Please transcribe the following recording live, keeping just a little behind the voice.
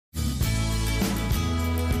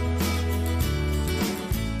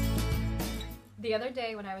The other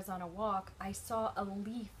day when I was on a walk, I saw a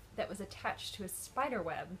leaf that was attached to a spider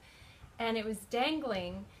web, and it was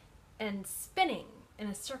dangling and spinning in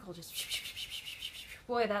a circle, just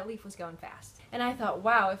boy, that leaf was going fast. And I thought,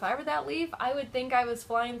 wow, if I were that leaf, I would think I was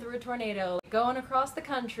flying through a tornado, going across the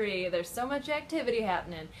country, there's so much activity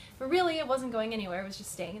happening. But really, it wasn't going anywhere, it was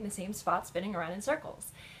just staying in the same spot, spinning around in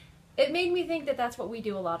circles. It made me think that that's what we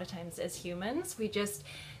do a lot of times as humans. We just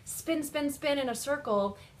spin, spin, spin in a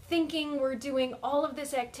circle, thinking we're doing all of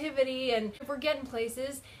this activity and we're getting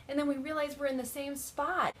places, and then we realize we're in the same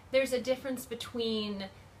spot. There's a difference between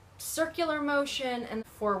circular motion and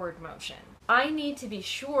forward motion. I need to be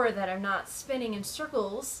sure that I'm not spinning in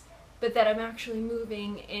circles, but that I'm actually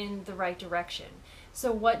moving in the right direction.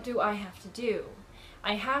 So what do I have to do?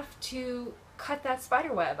 I have to cut that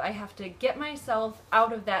spider web. I have to get myself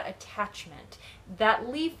out of that attachment. That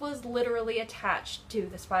leaf was literally attached to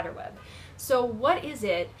the spider web. So what is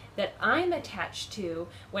it that I'm attached to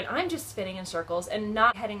when I'm just spinning in circles and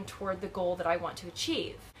not heading toward the goal that I want to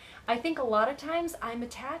achieve? I think a lot of times I'm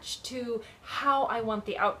attached to how I want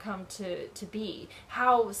the outcome to be.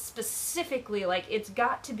 How specifically, like, it's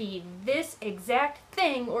got to be this exact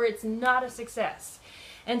thing or it's not a success.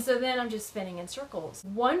 And so then I'm just spinning in circles.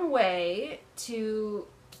 One way to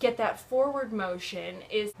get that forward motion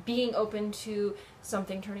is being open to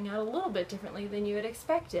something turning out a little bit differently than you had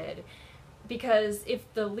expected. Because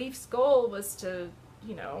if the leaf's goal was to,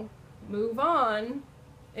 move on,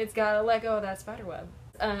 it's got to let go of that spider web.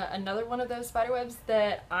 Another one of those spider webs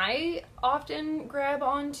that I often grab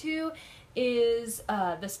onto is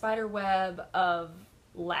the spider web of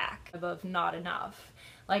lack, of not enough.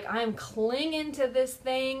 Like, I'm clinging to this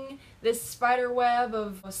thing, this spider web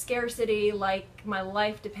of scarcity, like my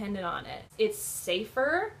life depended on it. It's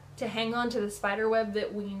safer to hang on to the spider web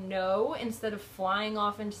that we know instead of flying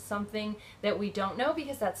off into something that we don't know,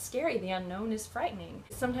 because that's scary. The unknown is frightening.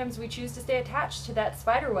 Sometimes we choose to stay attached to that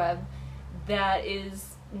spider web that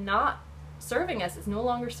is not serving us. It's no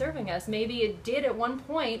longer serving us. Maybe it did at one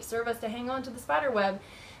point serve us to hang on to the spider web,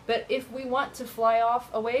 but if we want to fly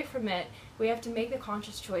off away from it, we have to make the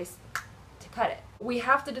conscious choice to cut it. We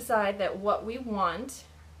have to decide that what we want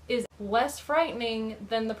is less frightening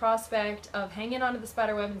than the prospect of hanging onto the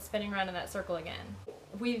spider web and spinning around in that circle again.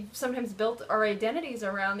 We've sometimes built our identities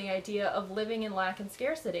around the idea of living in lack and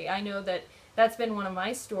scarcity. I know that that's been one of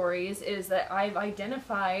my stories, is that I've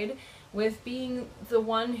identified with being the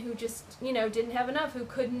one who just, didn't have enough, who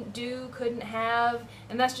couldn't do, couldn't have,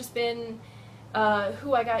 and that's just been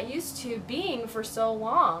who I got used to being for so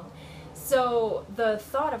long. So the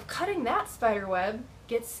thought of cutting that spider web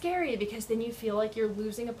gets scary, because then you feel like you're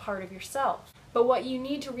losing a part of yourself. But what you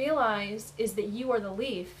need to realize is that you are the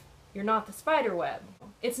leaf, you're not the spider web.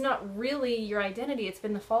 It's not really your identity, it's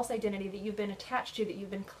been the false identity that you've been attached to, that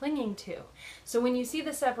you've been clinging to. So when you see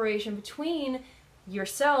the separation between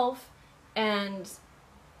yourself and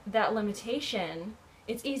that limitation,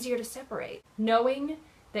 it's easier to separate. Knowing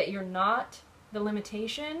that you're not the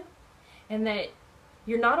limitation, and that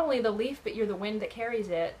you're not only the leaf, but you're the wind that carries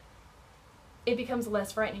it, it becomes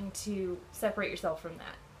less frightening to separate yourself from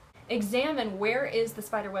that. Examine, where is the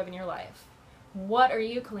spider web in your life? What are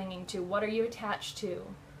you clinging to? What are you attached to?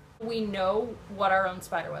 We know what our own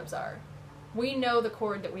spider webs are. We know the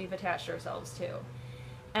cord that we've attached ourselves to.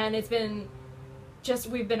 And it's been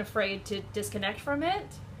we've been afraid to disconnect from it,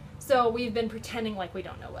 so we've been pretending like we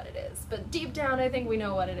don't know what it is. But deep down, I think we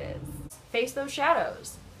know what it is. Face those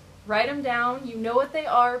shadows. Write them down. You know what they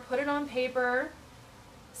are. Put it on paper.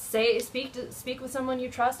 Speak with someone you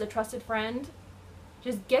trust, a trusted friend.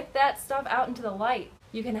 Just get that stuff out into the light.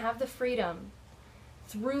 You can have the freedom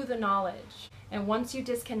through the knowledge. And once you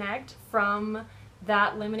disconnect from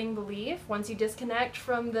that limiting belief, once you disconnect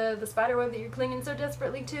from the spider web that you're clinging so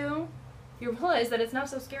desperately to, you realize that it's not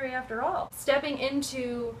so scary after all. Stepping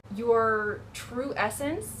into your true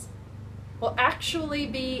essence will actually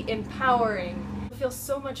be empowering. You'll feel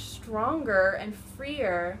so much stronger and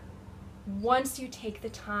freer once you take the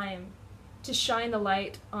time to shine the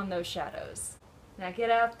light on those shadows. Now get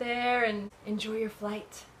out there and enjoy your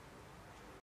flight.